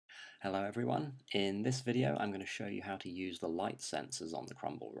Hello everyone. In this video I'm going to show you how to use the light sensors on the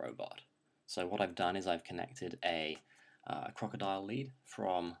Crumble robot. So what I've done is I've connected a crocodile lead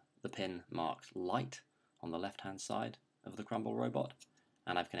from the pin marked light on the left hand side of the Crumble robot,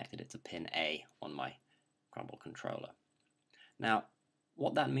 and I've connected it to pin A on my Crumble controller. Now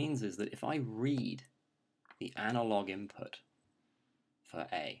what that means is that if I read the analog input for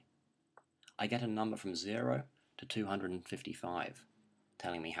A, I get a number from 0 to 255.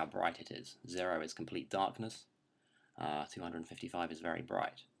 Telling me how bright it is. 0 is complete darkness, 255 is very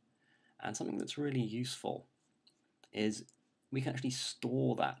bright. And something that's really useful is we can actually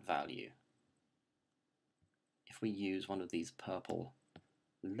store that value if we use one of these purple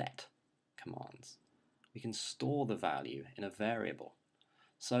let commands. We can store the value in a variable.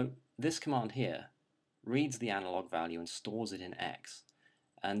 So this command here reads the analog value and stores it in X.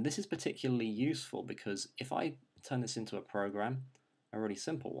 And this is particularly useful because if I turn this into a program, a really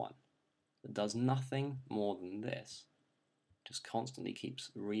simple one that does nothing more than this, just constantly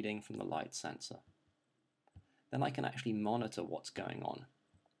keeps reading from the light sensor, then I can actually monitor what's going on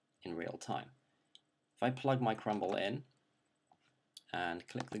in real time. If I plug my Crumble in and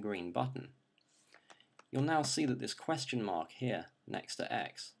click the green button, you'll now see that this question mark here next to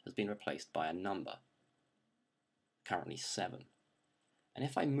X has been replaced by a number, currently 7. And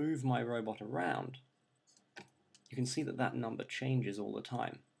if I move my robot around, you can see that that number changes all the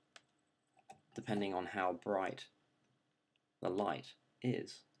time, depending on how bright the light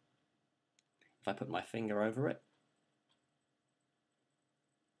is. If I put my finger over it,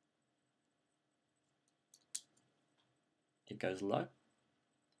 it goes low.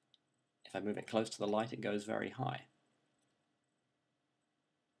 If I move it close to the light, it goes very high.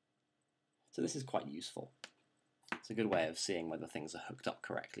 So this is quite useful. It's a good way of seeing whether things are hooked up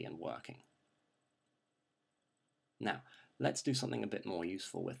correctly and working. Now, let's do something a bit more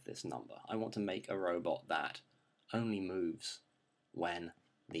useful with this number. I want to make a robot that only moves when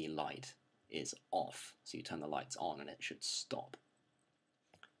the light is off. So you turn the lights on and it should stop.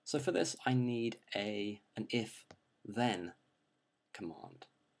 So for this I need an if-then command.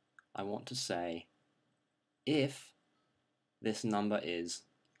 I want to say if this number is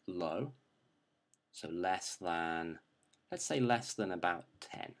low, so less than, let's say less than about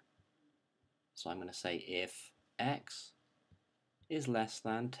 10. So I'm going to say if X is less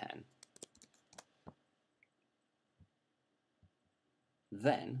than 10,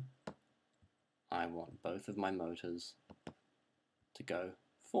 then I want both of my motors to go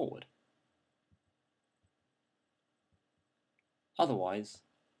forward. Otherwise,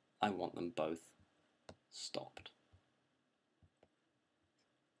 I want them both stopped.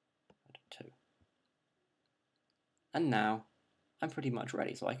 2. And now I'm pretty much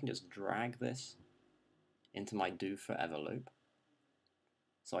ready, so I can just drag this into my do forever loop.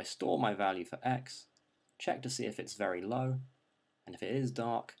 So I store my value for X, check to see if it's very low, and if it is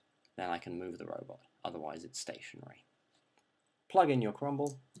dark, then I can move the robot, otherwise it's stationary. Plug in your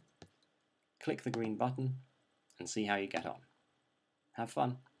Crumble, click the green button, and see how you get on. Have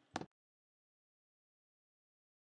fun.